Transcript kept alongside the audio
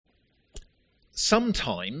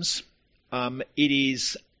sometimes it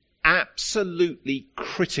is absolutely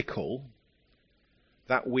critical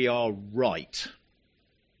that we are right,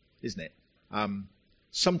 isn't it?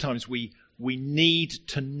 Sometimes we need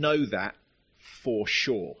to know that for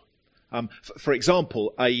sure. For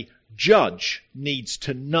example, a judge needs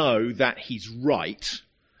to know that he's right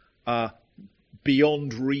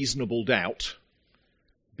beyond reasonable doubt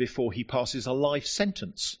before he passes a life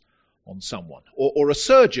sentence on someone. Or a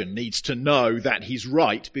surgeon needs to know that he's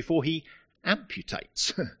right before he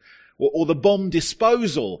amputates. or the bomb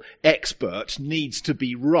disposal expert needs to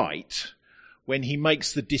be right when he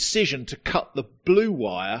makes the decision to cut the blue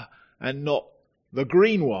wire and not the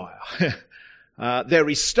green wire. There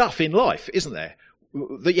is stuff in life, isn't there,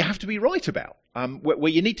 that you have to be right about,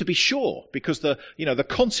 where you need to be sure, because the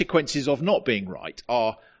consequences of not being right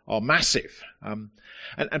are massive.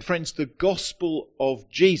 And friends, the gospel of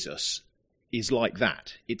Jesus is like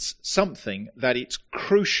that. It's something that it's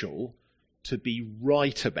crucial to be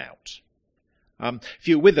right about. If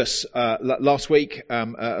you were with us last week,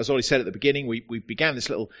 as Ollie said at the beginning, we began this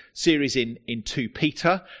little series in 2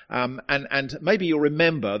 Peter, and maybe you'll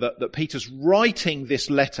remember that Peter's writing this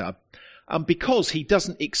letter because he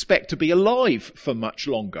doesn't expect to be alive for much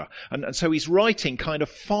longer. And so he's writing kind of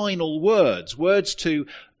final words to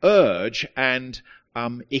urge and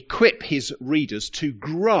equip his readers to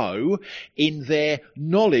grow in their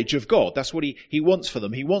knowledge of God. That's what he wants for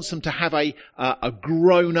them. He wants them to have a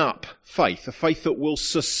grown-up faith, a faith that will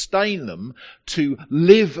sustain them to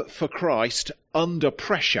live for Christ under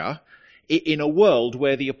pressure in a world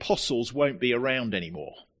where the apostles won't be around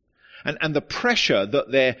anymore. And the pressure that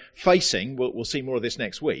they're facing, we'll see more of this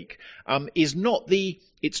next week, is not the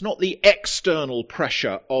external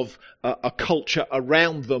pressure of a culture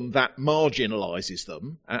around them that marginalises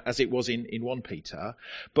them, as it was in 1 Peter,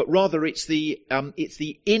 but rather it's the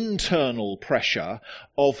internal pressure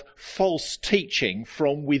of false teaching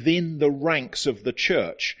from within the ranks of the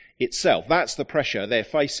church itself. That's the pressure they're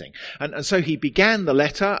facing. And so he began the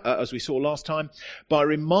letter, as we saw last time, by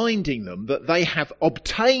reminding them that they have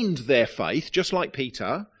obtained their faith, just like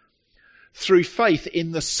Peter, through faith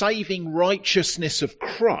in the saving righteousness of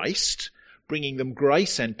Christ, bringing them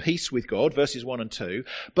grace and peace with God, verses 1 and 2.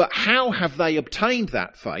 But how have they obtained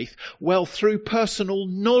that faith? Well, through personal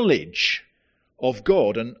knowledge of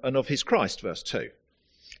God and of his Christ, verse 2.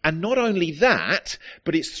 And not only that,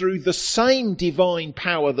 but it's through the same divine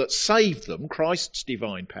power that saved them, Christ's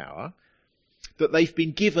divine power, that they've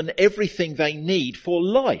been given everything they need for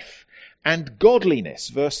life and godliness,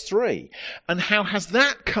 verse 3. And how has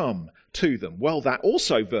that come to them? Well, that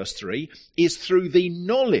also, verse 3, is through the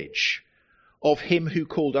knowledge of him who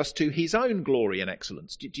called us to his own glory and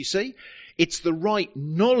excellence. Did you see? It's the right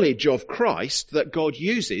knowledge of Christ that God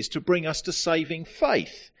uses to bring us to saving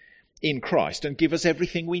faith in Christ and give us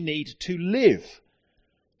everything we need to live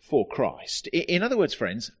for Christ. In other words,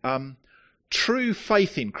 friends, true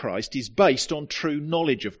faith in Christ is based on true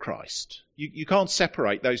knowledge of Christ. You can't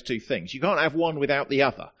separate those two things. You can't have one without the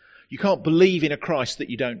other. You can't believe in a Christ that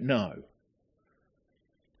you don't know.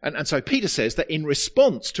 And so Peter says that in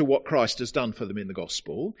response to what Christ has done for them in the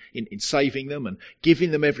gospel, in saving them and giving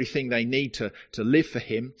them everything they need to live for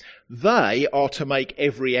him, they are to make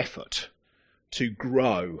every effort to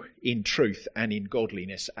grow in truth and in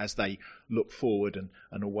godliness as they look forward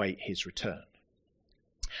and await his return.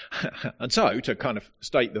 And so, to kind of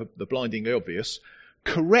state the blindingly obvious,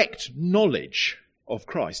 correct knowledge of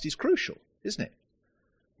Christ is crucial, isn't it?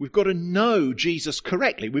 We've got to know Jesus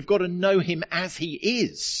correctly. We've got to know him as he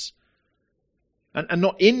is, and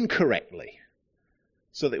not incorrectly,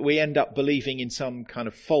 so that we end up believing in some kind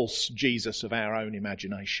of false Jesus of our own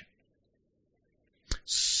imagination.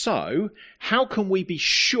 So, how can we be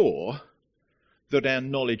sure that our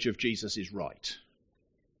knowledge of Jesus is right?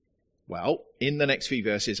 Well, in the next few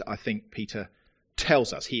verses, I think Peter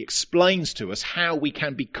tells us, he explains to us how we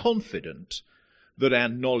can be confident that our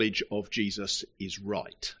knowledge of Jesus is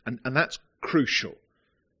right. And that's crucial,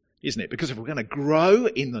 isn't it? Because if we're going to grow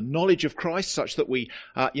in the knowledge of Christ such that we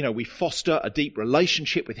foster a deep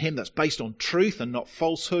relationship with him that's based on truth and not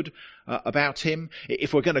falsehood about him,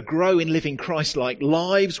 if we're going to grow in living Christ-like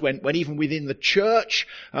lives when even within the church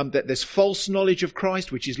that there's false knowledge of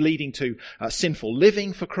Christ which is leading to sinful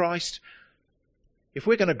living for Christ, if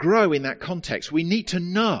we're going to grow in that context, we need to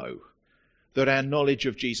know that our knowledge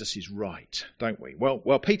of Jesus is right, don't we?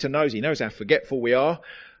 Well, Peter knows, he knows how forgetful we are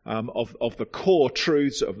of the core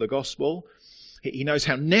truths of the gospel. He knows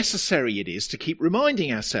how necessary it is to keep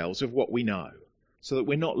reminding ourselves of what we know so that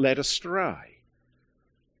we're not led astray.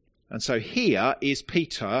 And so here is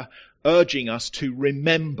Peter urging us to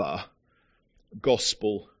remember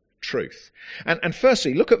gospel truth. And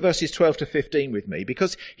firstly, look at verses 12 to 15 with me,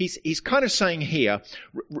 because he's kind of saying here,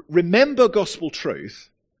 remember gospel truth,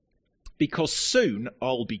 because soon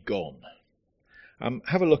I'll be gone.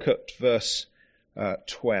 Have a look at verse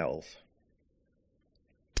 12.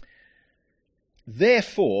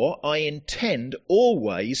 Therefore, I intend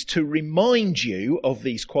always to remind you of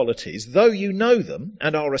these qualities, though you know them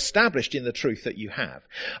and are established in the truth that you have.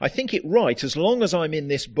 I think it right, as long as I'm in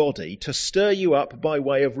this body, to stir you up by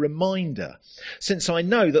way of reminder, since I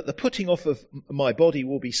know that the putting off of my body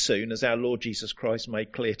will be soon, as our Lord Jesus Christ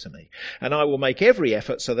made clear to me. And I will make every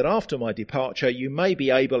effort so that after my departure you may be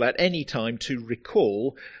able at any time to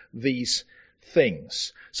recall these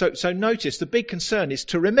things. So notice the big concern is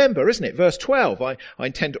to remember, isn't it? Verse 12, I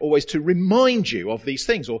intend always to remind you of these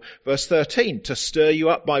things. Or verse 13, to stir you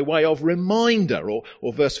up by way of reminder. Or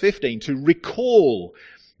verse 15, to recall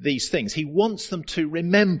these things. He wants them to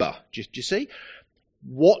remember. Do you see?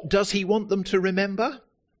 What does he want them to remember?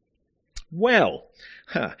 Well,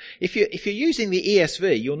 if you're using the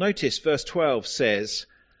ESV, you'll notice verse 12 says,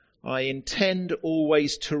 I intend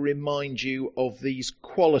always to remind you of these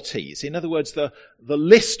qualities. In other words, the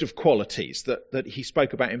list of qualities that he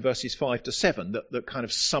spoke about in verses 5 to 7 that kind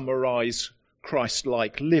of summarize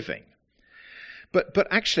Christ-like living. But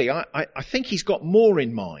actually, I think he's got more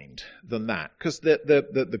in mind than that, because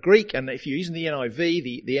the Greek, and if you're using the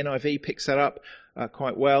NIV, the NIV picks that up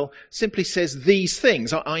quite well, simply says these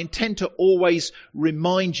things. I intend to always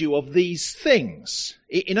remind you of these things.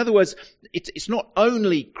 In other words, it's not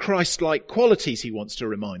only Christ-like qualities he wants to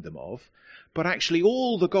remind them of, but actually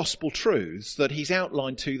all the gospel truths that he's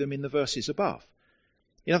outlined to them in the verses above.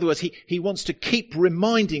 In other words, he wants to keep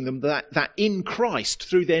reminding them that in Christ,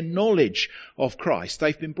 through their knowledge of Christ,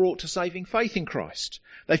 they've been brought to saving faith in Christ.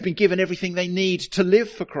 They've been given everything they need to live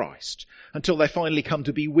for Christ until they finally come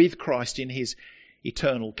to be with Christ in his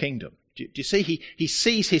eternal kingdom. Do you see? He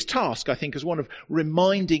sees his task, I think, as one of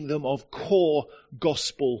reminding them of core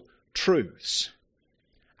gospel truths.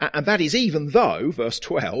 And that is even though, verse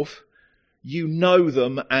 12, you know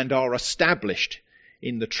them and are established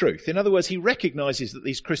in the truth. In other words, he recognizes that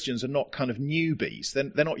these Christians are not kind of newbies.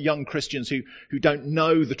 They're not young Christians who don't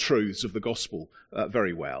know the truths of the gospel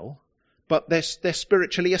very well. But they're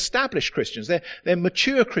spiritually established Christians. They're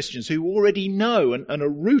mature Christians who already know and are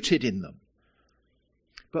rooted in them.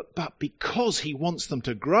 But because he wants them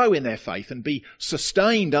to grow in their faith and be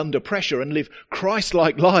sustained under pressure and live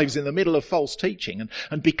Christ-like lives in the middle of false teaching,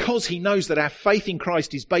 and because he knows that our faith in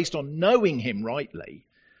Christ is based on knowing him rightly,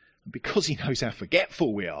 and because he knows how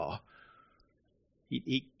forgetful we are,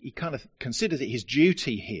 he kind of considers it his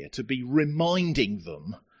duty here to be reminding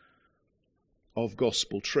them of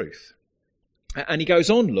gospel truth. And he goes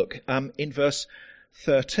on, look, in verse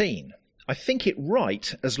 13. I think it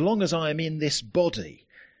right, as long as I am in this body,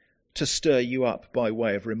 to stir you up by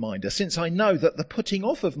way of reminder, since I know that the putting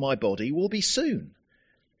off of my body will be soon,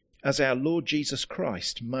 as our Lord Jesus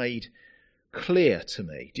Christ made clear to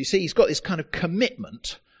me. Do you see? He's got this kind of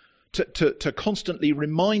commitment to constantly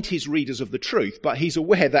remind his readers of the truth, but he's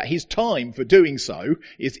aware that his time for doing so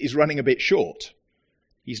is running a bit short.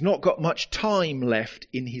 He's not got much time left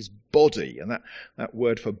in his body. And that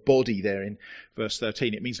word for body there in verse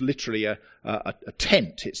 13, it means literally a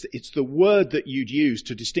tent. It's the word that you'd use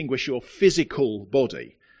to distinguish your physical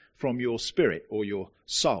body from your spirit or your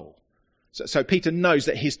soul. So Peter knows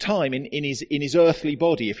that his time in his earthly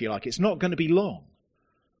body, if you like, it's not going to be long.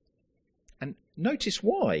 And notice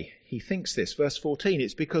why he thinks this. Verse 14,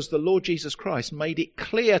 it's because the Lord Jesus Christ made it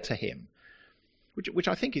clear to him, which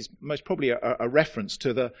I think is most probably a reference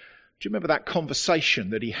to do you remember that conversation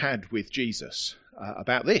that he had with Jesus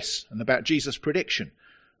about this and about Jesus' prediction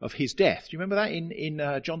of his death? Do you remember that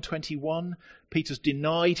in John 21? Peter's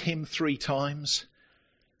denied him 3 times,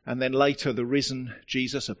 and then later the risen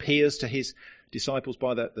Jesus appears to his disciples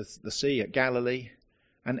by the sea at Galilee,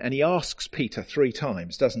 and he asks Peter 3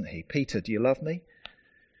 times, doesn't he? Peter, do you love me?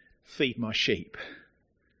 Feed my sheep.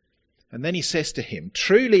 And then he says to him,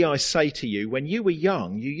 truly I say to you, when you were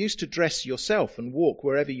young, you used to dress yourself and walk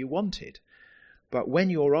wherever you wanted. But when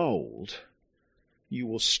you're old, you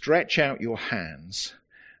will stretch out your hands,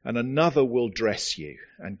 and another will dress you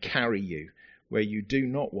and carry you where you do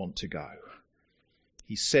not want to go.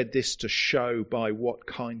 He said this to show by what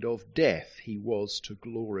kind of death he was to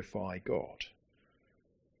glorify God.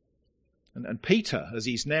 And Peter, as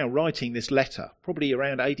he's now writing this letter, probably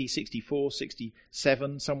around AD 64,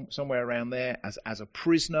 67, somewhere around there, as a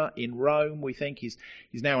prisoner in Rome, we think he's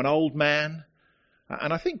now an old man.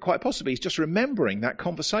 And I think quite possibly he's just remembering that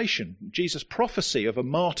conversation, Jesus' prophecy of a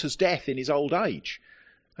martyr's death in his old age.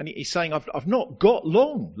 And he's saying, I've not got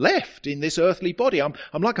long left in this earthly body. I'm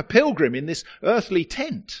like a pilgrim in this earthly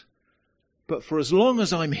tent. But for as long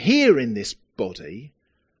as I'm here in this body,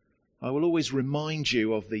 I will always remind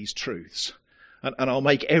you of these truths. And I'll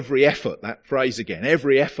make every effort, that phrase again,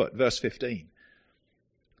 every effort, verse 15,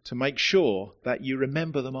 to make sure that you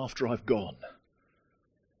remember them after I've gone.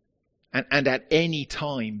 And at any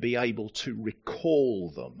time be able to recall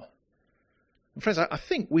them. And friends, I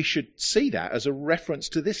think we should see that as a reference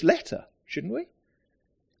to this letter, shouldn't we?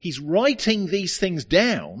 He's writing these things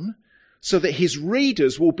down so that his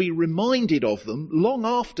readers will be reminded of them long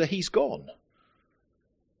after he's gone.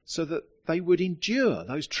 So that they would endure,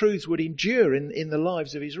 those truths would endure in the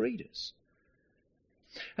lives of his readers.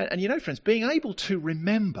 And you know, friends, being able to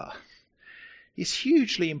remember is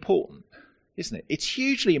hugely important, isn't it? It's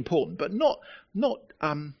hugely important, but not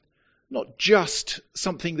just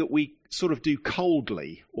something that we sort of do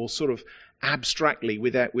coldly or sort of abstractly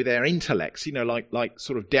with our intellects, like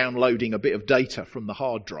sort of downloading a bit of data from the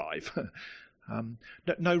hard drive.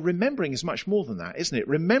 No, remembering is much more than that, isn't it?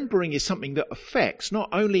 Remembering is something that affects not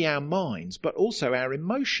only our minds, but also our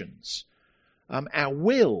emotions, our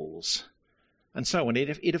wills, and so on.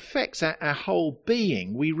 It affects our whole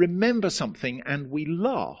being. We remember something and we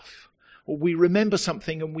laugh, or we remember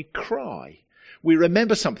something and we cry. We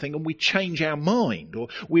remember something and we change our mind, or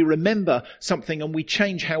we remember something and we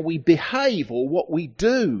change how we behave or what we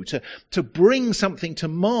do. To bring something to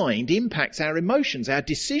mind impacts our emotions, our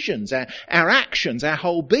decisions, our actions, our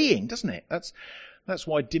whole being, doesn't it? That's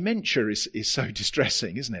why dementia is so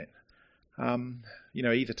distressing, isn't it?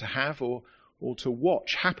 Either to have or to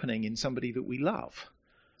watch happening in somebody that we love.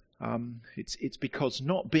 It's because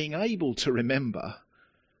not being able to remember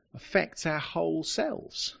affects our whole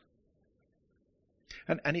selves.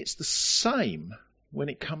 And it's the same when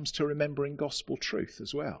it comes to remembering gospel truth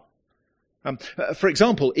as well. For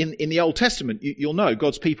example, in the Old Testament, you'll know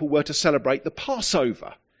God's people were to celebrate the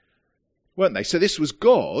Passover, weren't they? So this was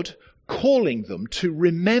God calling them to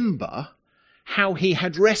remember how he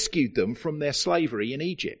had rescued them from their slavery in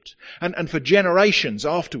Egypt. And for generations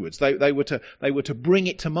afterwards, they were to bring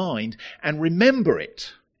it to mind and remember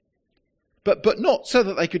it. But not so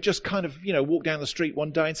that they could just kind of, walk down the street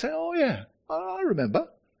one day and say, oh yeah, I remember.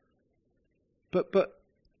 But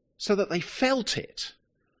so that they felt it,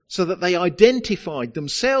 so that they identified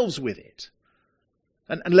themselves with it,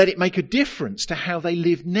 and let it make a difference to how they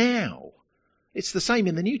live now. It's the same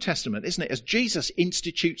in the New Testament, isn't it? As Jesus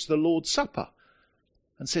institutes the Lord's Supper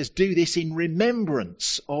and says, do this in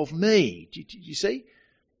remembrance of me. Do you see?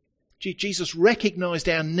 Jesus recognised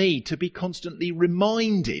our need to be constantly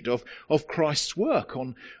reminded of Christ's work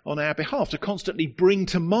on our behalf, to constantly bring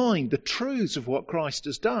to mind the truths of what Christ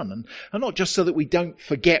has done, and not just so that we don't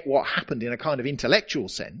forget what happened in a kind of intellectual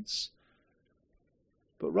sense,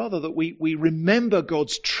 but rather that we remember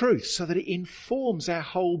God's truth so that it informs our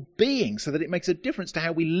whole being, so that it makes a difference to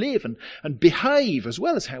how we live and behave as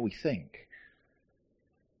well as how we think.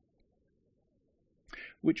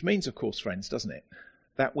 Which means, of course, friends, doesn't it,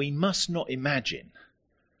 that we must not imagine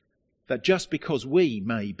that just because we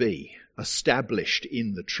may be established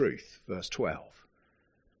in the truth, verse 12,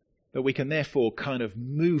 that we can therefore kind of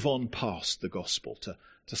move on past the gospel to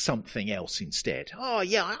something else instead. Oh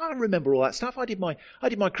yeah, I remember all that stuff. I did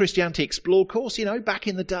my Christianity Explored course, back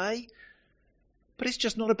in the day. But it's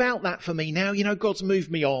just not about that for me now. God's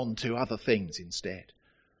moved me on to other things instead.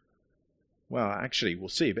 Well, actually, we'll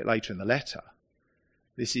see a bit later in the letter.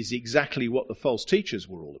 This is exactly what the false teachers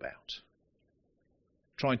were all about.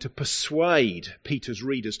 Trying to persuade Peter's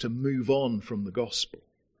readers to move on from the gospel.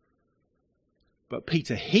 But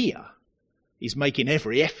Peter here is making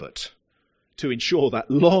every effort to ensure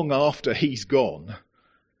that long after he's gone,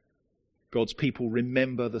 God's people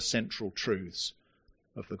remember the central truths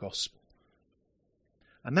of the gospel.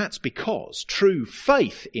 And that's because true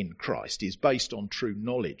faith in Christ is based on true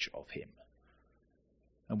knowledge of him.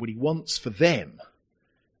 And what he wants for them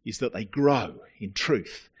is that they grow in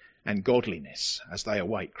truth and godliness as they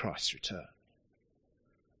await Christ's return.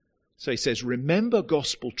 So he says, remember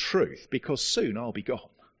gospel truth, because soon I'll be gone.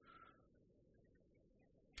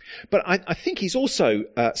 But I think he's also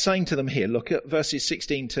saying to them here, look at verses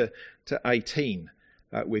 16 to 18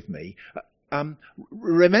 with me.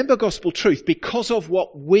 Remember gospel truth because of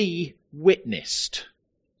what we witnessed.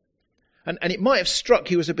 And it might have struck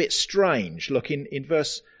you as a bit strange. Look in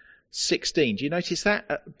verse 16. Do you notice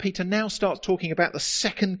that? Peter now starts talking about the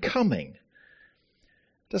second coming,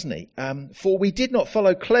 doesn't he? For we did not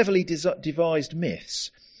follow cleverly devised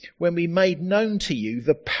myths when we made known to you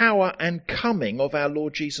the power and coming of our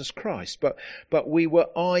Lord Jesus Christ, but we were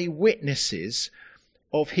eyewitnesses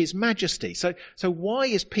of his majesty. So why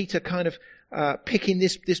is Peter kind of picking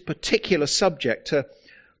this particular subject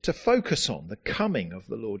to focus on, the coming of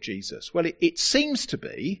the Lord Jesus? Well, it seems to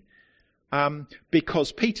be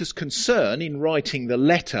because Peter's concern in writing the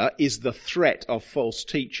letter is the threat of false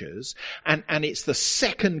teachers, and it's the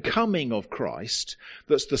second coming of Christ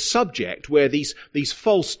that's the subject where these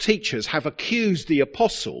false teachers have accused the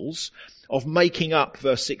apostles of making up,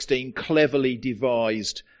 verse 16, cleverly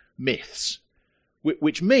devised myths,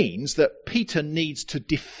 which means that Peter needs to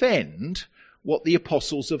defend what the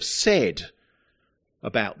apostles have said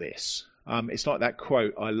about this. It's like that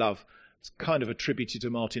quote I love. It's kind of attributed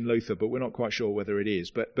to Martin Luther, but we're not quite sure whether it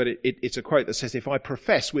is. But it's a quote that says, "If I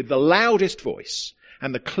profess with the loudest voice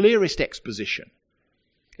and the clearest exposition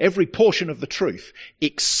every portion of the truth,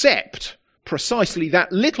 except precisely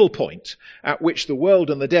that little point at which the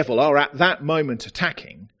world and the devil are at that moment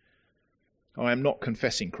attacking, I am not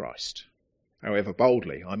confessing Christ, however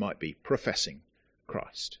boldly I might be professing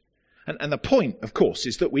Christ." And the point, of course,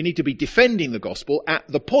 is that we need to be defending the gospel at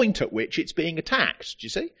the point at which it's being attacked. Do you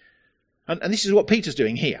see? And this is what Peter's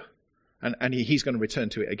doing here. And he's going to return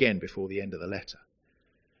to it again before the end of the letter.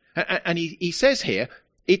 And he says here,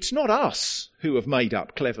 it's not us who have made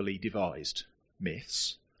up cleverly devised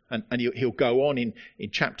myths. And he'll go on in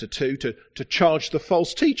chapter 2 to charge the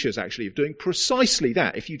false teachers actually of doing precisely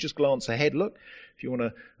that. If you just glance ahead, look, if you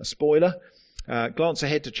want a spoiler, glance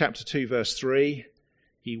ahead to chapter 2 verse 3.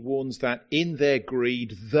 He warns that in their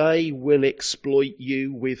greed they will exploit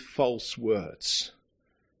you with false words.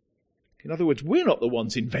 In other words, we're not the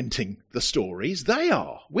ones inventing the stories. They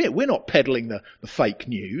are. We're not peddling the fake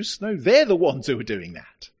news. No, they're the ones who are doing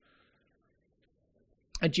that.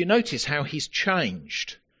 And you notice how he's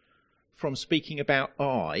changed from speaking about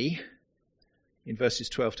I in verses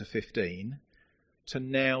 12 to 15 to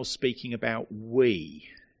now speaking about we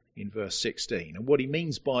in verse 16. And what he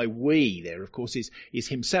means by we there, of course, is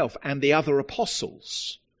himself and the other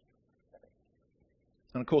apostles.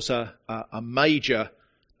 And of course, a major...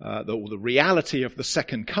 the reality of the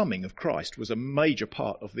second coming of Christ was a major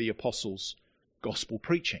part of the apostles' gospel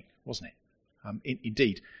preaching, wasn't it?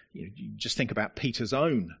 Indeed, you just think about Peter's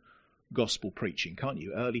own gospel preaching, can't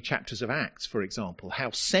you? Early chapters of Acts, for example,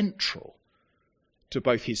 how central to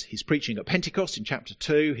both his preaching at Pentecost in chapter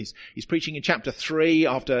 2, his preaching in chapter 3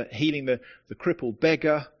 after healing the crippled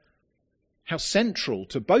beggar. How central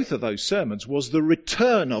to both of those sermons was the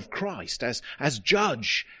return of Christ as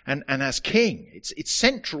judge and as king. It's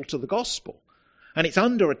central to the gospel. And it's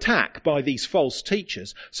under attack by these false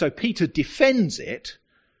teachers. So Peter defends it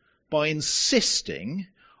by insisting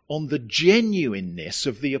on the genuineness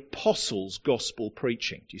of the apostles' gospel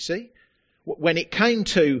preaching. Do you see? When it came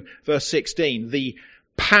to verse 16, the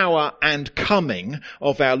power and coming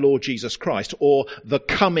of our Lord Jesus Christ, or the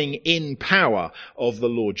coming in power of the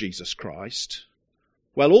Lord Jesus Christ,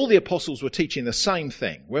 well, all the apostles were teaching the same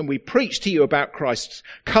thing. When we preach to you about Christ's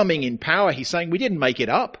coming in power, he's saying we didn't make it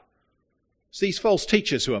up. It's these false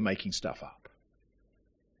teachers who are making stuff up.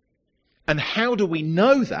 And how do we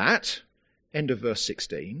know that? End of verse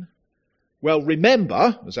 16. Well,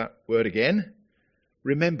 remember, there's that word again,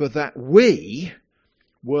 remember that we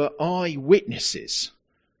were eyewitnesses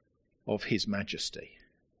of his majesty.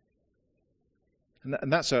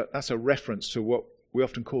 And that's a reference to what we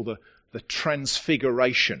often call the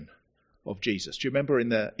transfiguration of Jesus. Do you remember in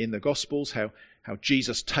the Gospels how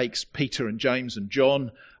Jesus takes Peter and James and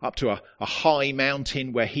John up to a high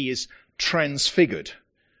mountain where he is transfigured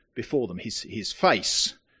before them? His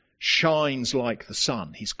face shines like the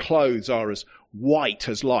sun. His clothes are as white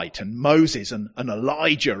as light. And Moses and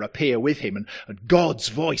Elijah appear with him. And God's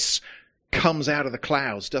voice comes out of the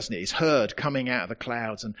clouds, doesn't it? It's heard coming out of the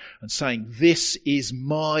clouds and saying, "This is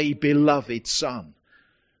my beloved Son,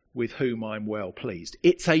 with whom I'm well pleased."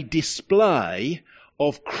 It's a display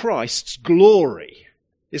of Christ's glory,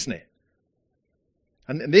 isn't it?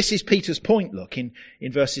 And this is Peter's point, look, in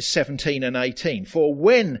verses 17 and 18. For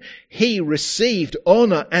when he received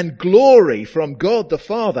honour and glory from God the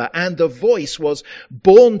Father, and the voice was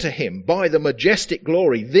borne to him by the majestic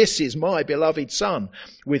glory, "This is my beloved Son,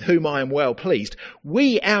 with whom I am well pleased,"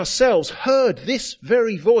 we ourselves heard this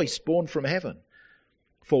very voice borne from heaven.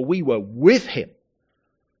 For we were with him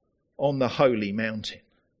on the holy mountain.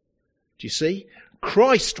 Do you see?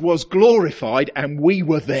 Christ was glorified and we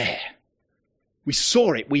were there. We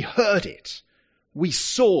saw it, we heard it, we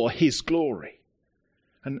saw his glory.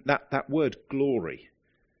 And that word glory,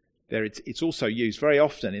 there it's also used very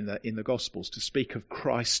often in the Gospels to speak of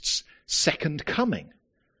Christ's second coming.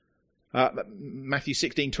 Matthew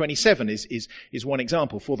 16:27 is one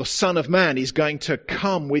example. For the Son of Man is going to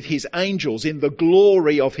come with his angels in the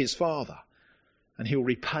glory of his Father. and he'll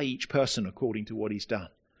repay each person according to what he's done.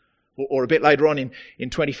 Or a bit later on in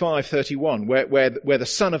 25:31, where the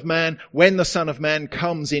Son of Man, when the Son of Man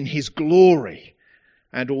comes in his glory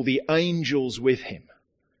and all the angels with him,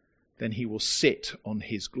 then he will sit on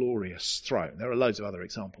his glorious throne. There are loads of other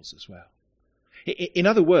examples as well. In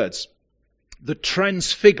other words, the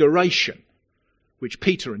transfiguration, which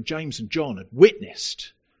Peter and James and John had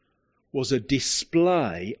witnessed, was a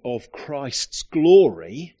display of Christ's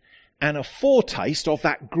glory and a foretaste of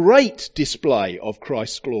that great display of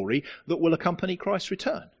Christ's glory that will accompany Christ's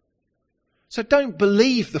return. So don't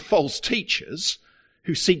believe the false teachers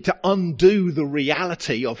who seek to undo the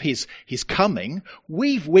reality of his coming.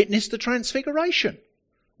 We've witnessed the transfiguration.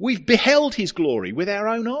 We've beheld his glory with our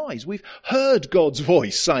own eyes. We've heard God's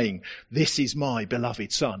voice saying, "This is my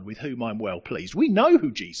beloved Son with whom I'm well pleased." We know who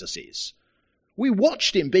Jesus is. We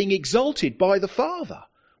watched him being exalted by the Father.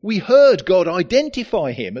 We heard God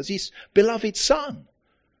identify him as his beloved Son.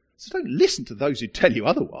 So don't listen to those who tell you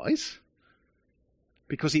otherwise.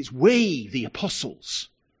 Because it's we, the apostles,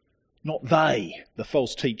 not they, the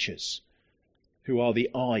false teachers, who are the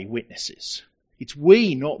eyewitnesses. It's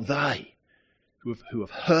we, not they, who have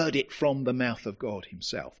heard it from the mouth of God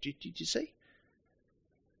himself. Did you see?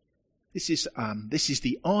 This is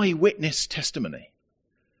the eyewitness testimony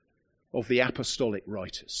of the apostolic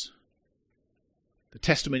writers. The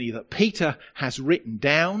testimony that Peter has written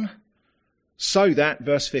down so that,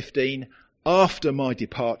 verse 15, after my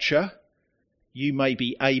departure, you may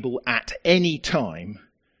be able at any time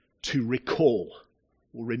to recall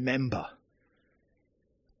or remember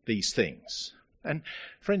these things. And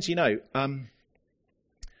friends, you know,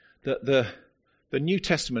 the New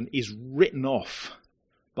Testament is written off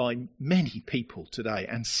by many people today,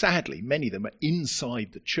 and sadly many of them are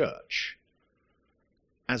inside the church,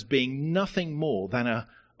 as being nothing more than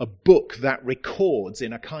a book that records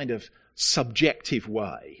in a kind of subjective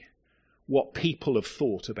way what people have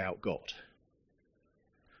thought about God.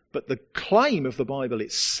 But the claim of the Bible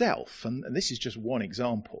itself, and this is just one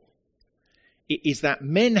example, is that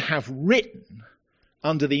men have written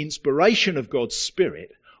under the inspiration of God's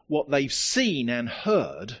Spirit what they've seen and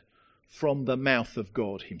heard from the mouth of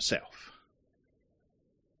God himself.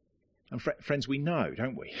 And friends, we know,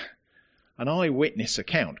 don't we? An eyewitness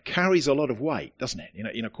account carries a lot of weight, doesn't it?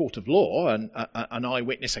 In a court of law, an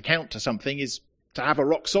eyewitness account to something is to have a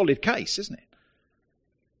rock-solid case, isn't it?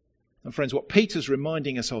 And friends, what Peter's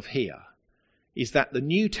reminding us of here is that the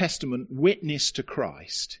New Testament witness to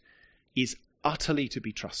Christ is utterly to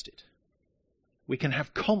be trusted. We can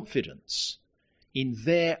have confidence in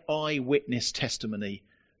their eyewitness testimony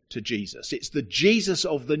to Jesus. It's the Jesus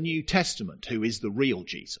of the New Testament who is the real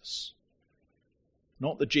Jesus.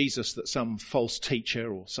 Not the Jesus that some false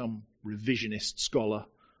teacher or some revisionist scholar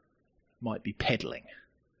might be peddling.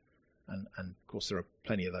 And of course there are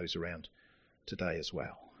plenty of those around today as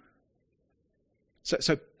well.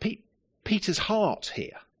 So Peter's heart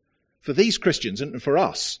here, for these Christians and for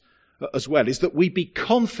us as well, is that we be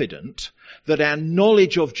confident that our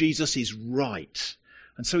knowledge of Jesus is right.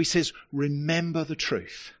 And so he says, remember the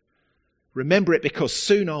truth. Remember it because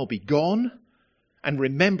soon I'll be gone. And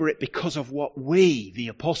remember it because of what we, the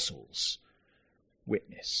apostles,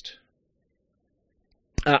 witnessed.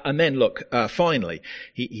 And then look, finally,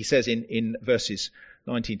 he says in verses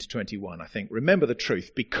 19 to 21, I think, remember the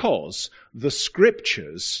truth because the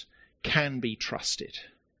scriptures can be trusted.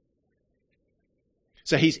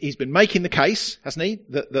 So he's been making the case, hasn't he,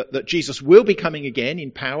 that Jesus will be coming again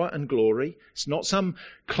in power and glory. It's not some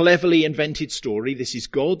cleverly invented story. This is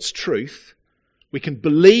God's truth. We can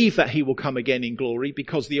believe that he will come again in glory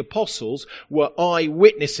because the apostles were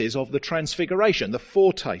eyewitnesses of the transfiguration, the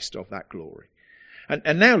foretaste of that glory.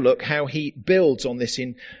 And now look how he builds on this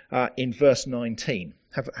in verse 19.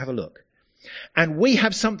 Have a look. And we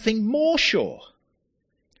have something more sure,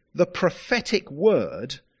 the prophetic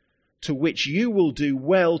word to which you will do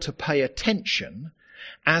well to pay attention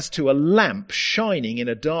as to a lamp shining in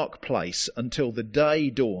a dark place until the day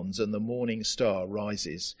dawns and the morning star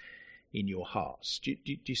rises in your hearts. Do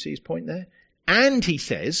you see his point there? And he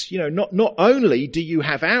says, not only do you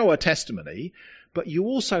have our testimony, but you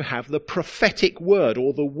also have the prophetic word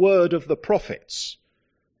or the word of the prophets.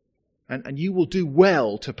 And you will do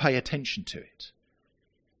well to pay attention to it.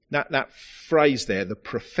 That phrase there, the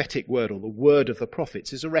prophetic word or the word of the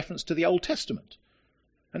prophets, is a reference to the Old Testament.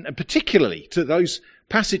 And particularly to those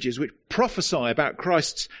passages which prophesy about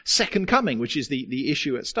Christ's second coming, which is the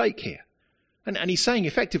issue at stake here. And he's saying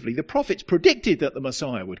effectively, the prophets predicted that the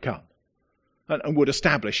Messiah would come and would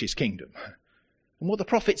establish his kingdom. And what the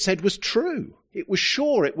prophet said was true. It was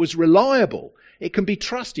sure. It was reliable. It can be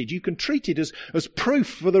trusted. You can treat it as proof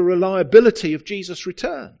for the reliability of Jesus'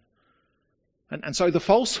 return. And so the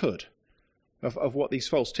falsehood of what these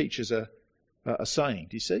false teachers are saying,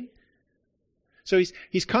 do you see? So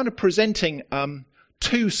he's kind of presenting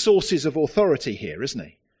two sources of authority here, isn't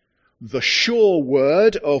he? The sure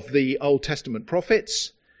word of the Old Testament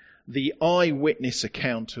prophets, the eyewitness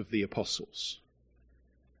account of the apostles.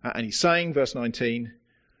 And he's saying, verse 19,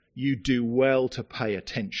 you do well to pay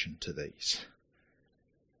attention to these.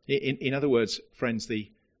 In other words, friends, the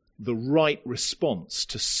right response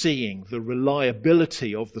to seeing the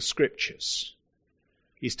reliability of the Scriptures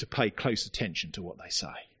is to pay close attention to what they say.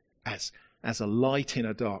 As a light in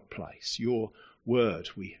a dark place. Your word,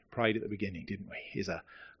 we prayed at the beginning, didn't we, is a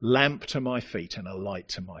lamp to my feet and a light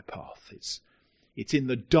to my path. It's in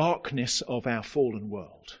the darkness of our fallen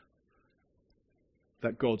world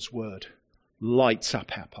that God's word lights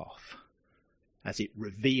up our path as it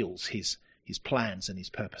reveals his plans and his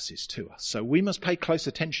purposes to us. So we must pay close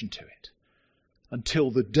attention to it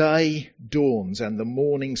until the day dawns and the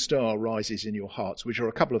morning star rises in your hearts, which are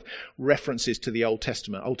a couple of references to the Old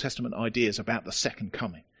Testament ideas about the second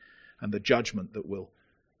coming and the judgment that will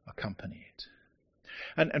accompany it.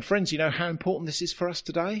 And friends, you know how important this is for us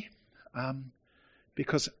today?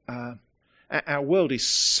 Because our world is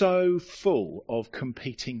so full of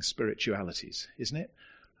competing spiritualities, isn't it?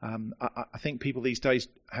 I think people these days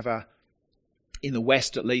in the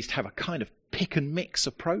West at least, have a kind of pick and mix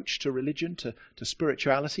approach to religion, to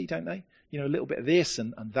spirituality, don't they? You know, a little bit of this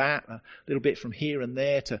and that, a little bit from here and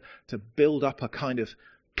there to build up a kind of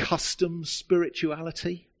custom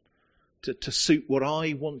spirituality to suit what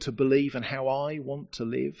I want to believe and how I want to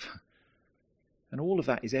live. And all of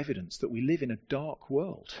that is evidence that we live in a dark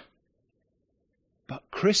world.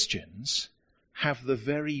 But Christians have the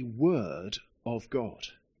very word of God,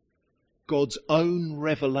 God's own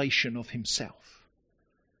revelation of himself.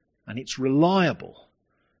 And it's reliable,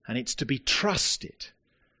 and it's to be trusted,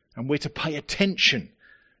 and we're to pay attention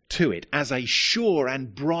to it as a sure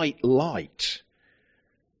and bright light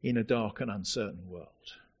in a dark and uncertain world.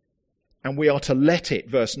 And we are to let it,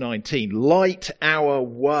 verse 19, light our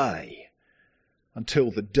way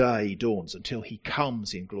until the day dawns, until he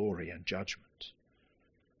comes in glory and judgment.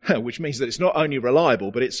 Which means that it's not only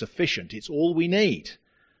reliable, but it's sufficient. It's all we need.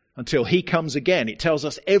 Until he comes again, it tells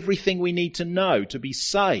us everything we need to know to be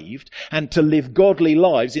saved and to live godly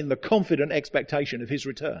lives in the confident expectation of his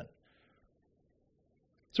return.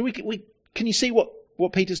 So can you see what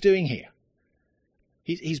Peter's doing here?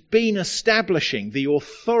 He's been establishing the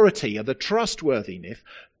authority and the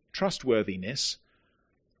trustworthiness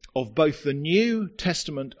of both the New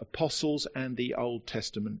Testament apostles and the Old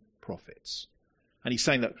Testament prophets. And he's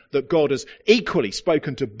saying that God has equally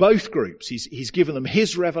spoken to both groups. He's given them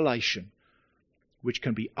his revelation, which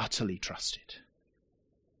can be utterly trusted.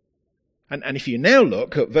 And if you now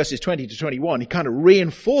look at verses 20 to 21, he kind of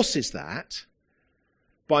reinforces that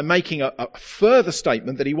by making a further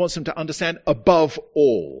statement that he wants them to understand above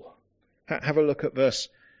all. Have a look at verse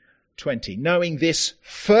 20. Knowing this,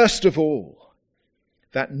 first of all,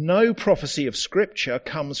 that no prophecy of Scripture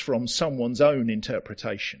comes from someone's own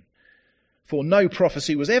interpretation. For no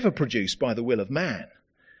prophecy was ever produced by the will of man,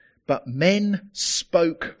 but men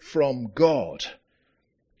spoke from God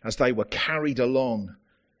as they were carried along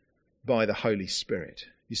by the Holy Spirit.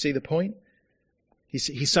 You see the point?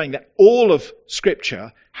 He's saying that all of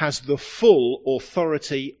Scripture has the full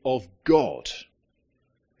authority of God,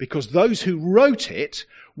 because those who wrote it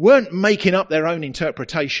weren't making up their own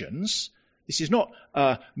interpretations. This is not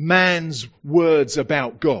man's words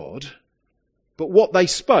about God. But what they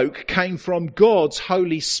spoke came from God's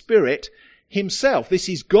Holy Spirit himself. This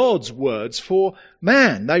is God's words for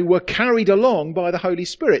man. They were carried along by the Holy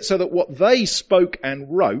Spirit, so that what they spoke and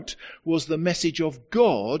wrote was the message of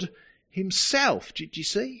God himself. Do you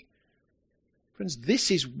see? Friends, this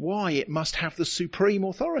is why it must have the supreme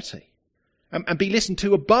authority and be listened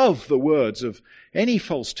to above the words of any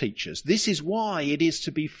false teachers. This is why it is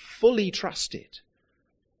to be fully trusted.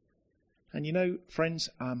 And you know, friends,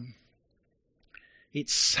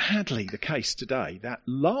 it's sadly the case today that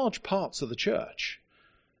large parts of the church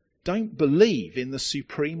don't believe in the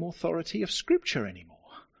supreme authority of Scripture anymore.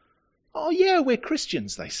 Oh yeah, we're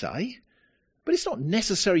Christians, they say, but it's not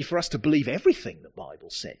necessary for us to believe everything the Bible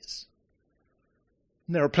says.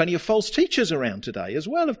 And there are plenty of false teachers around today as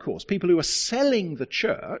well, of course, people who are selling the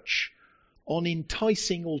church on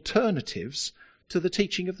enticing alternatives to the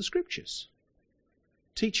teaching of the Scriptures.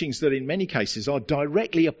 Teachings that in many cases are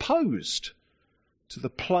directly opposed to the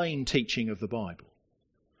plain teaching of the Bible.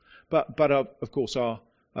 But of course, our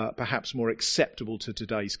perhaps more acceptable to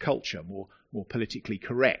today's culture, more politically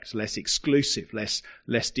correct, less exclusive,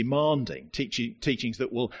 less demanding, teachings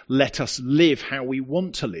that will let us live how we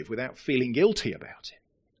want to live without feeling guilty about it.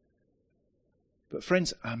 But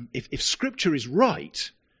friends, if Scripture is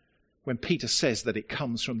right, when Peter says that it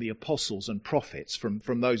comes from the apostles and prophets,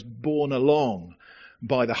 from those borne along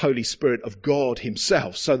by the Holy Spirit of God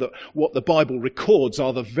himself, so that what the Bible records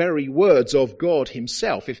are the very words of God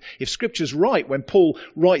himself. If Scripture's right when Paul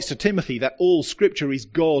writes to Timothy that all Scripture is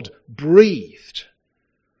God-breathed,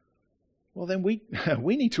 well then we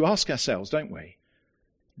need to ask ourselves, don't we?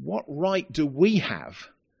 What right do we have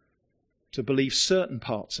to believe certain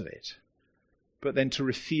parts of it, but then to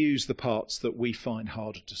refuse the parts that we find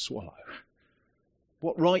harder to swallow?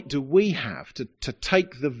 What right do we have to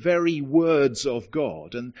take the very words of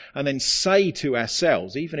God and then say to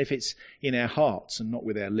ourselves, even if it's in our hearts and not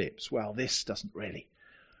with our lips, well, this doesn't really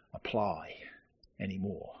apply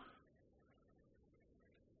anymore?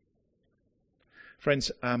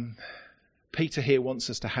 Friends, Peter here wants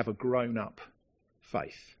us to have a grown-up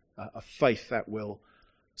faith, a faith that will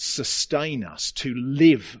sustain us to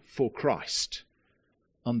live for Christ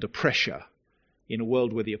under pressure in a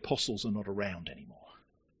world where the apostles are not around anymore.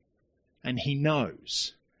 And he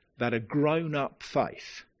knows that a grown-up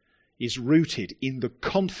faith is rooted in the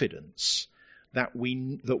confidence that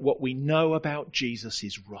what we know about Jesus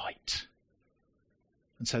is right.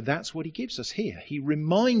 And so that's what he gives us here. He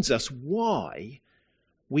reminds us why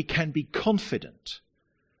we can be confident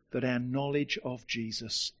that our knowledge of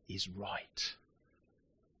Jesus is right,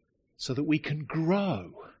 so that we can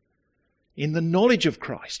grow in the knowledge of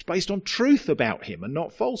Christ based on truth about him and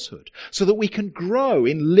not falsehood, so that we can grow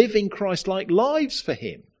in living Christ-like lives for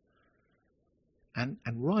him. And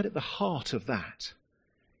right at the heart of that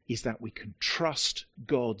is that we can trust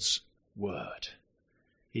God's word.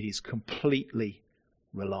 It is completely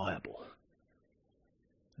reliable.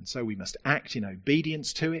 And so we must act in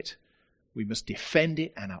obedience to it. We must defend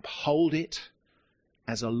it and uphold it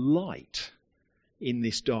as a light in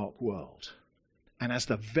this dark world, and as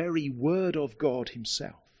the very word of God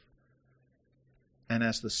himself, and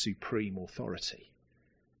as the supreme authority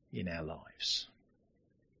in our lives.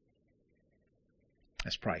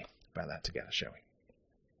 Let's pray about that together, shall we?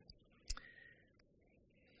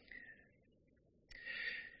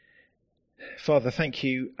 Father, thank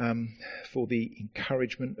you for the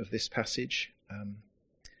encouragement of this passage,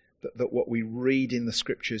 that what we read in the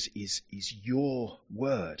Scriptures is your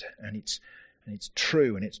word, and it's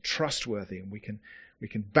true and it's trustworthy, and we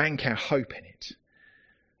can bank our hope in it.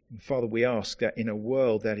 And Father, we ask that in a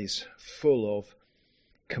world that is full of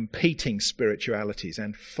competing spiritualities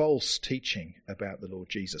and false teaching about the Lord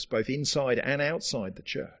Jesus, both inside and outside the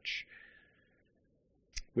church,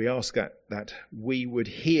 we ask that we would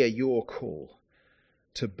hear your call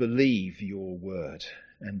to believe your word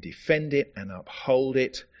and defend it and uphold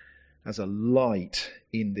it as a light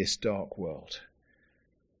in this dark world,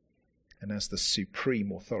 and as the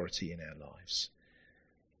supreme authority in our lives.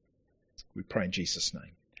 We pray in Jesus'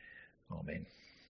 name. Amen.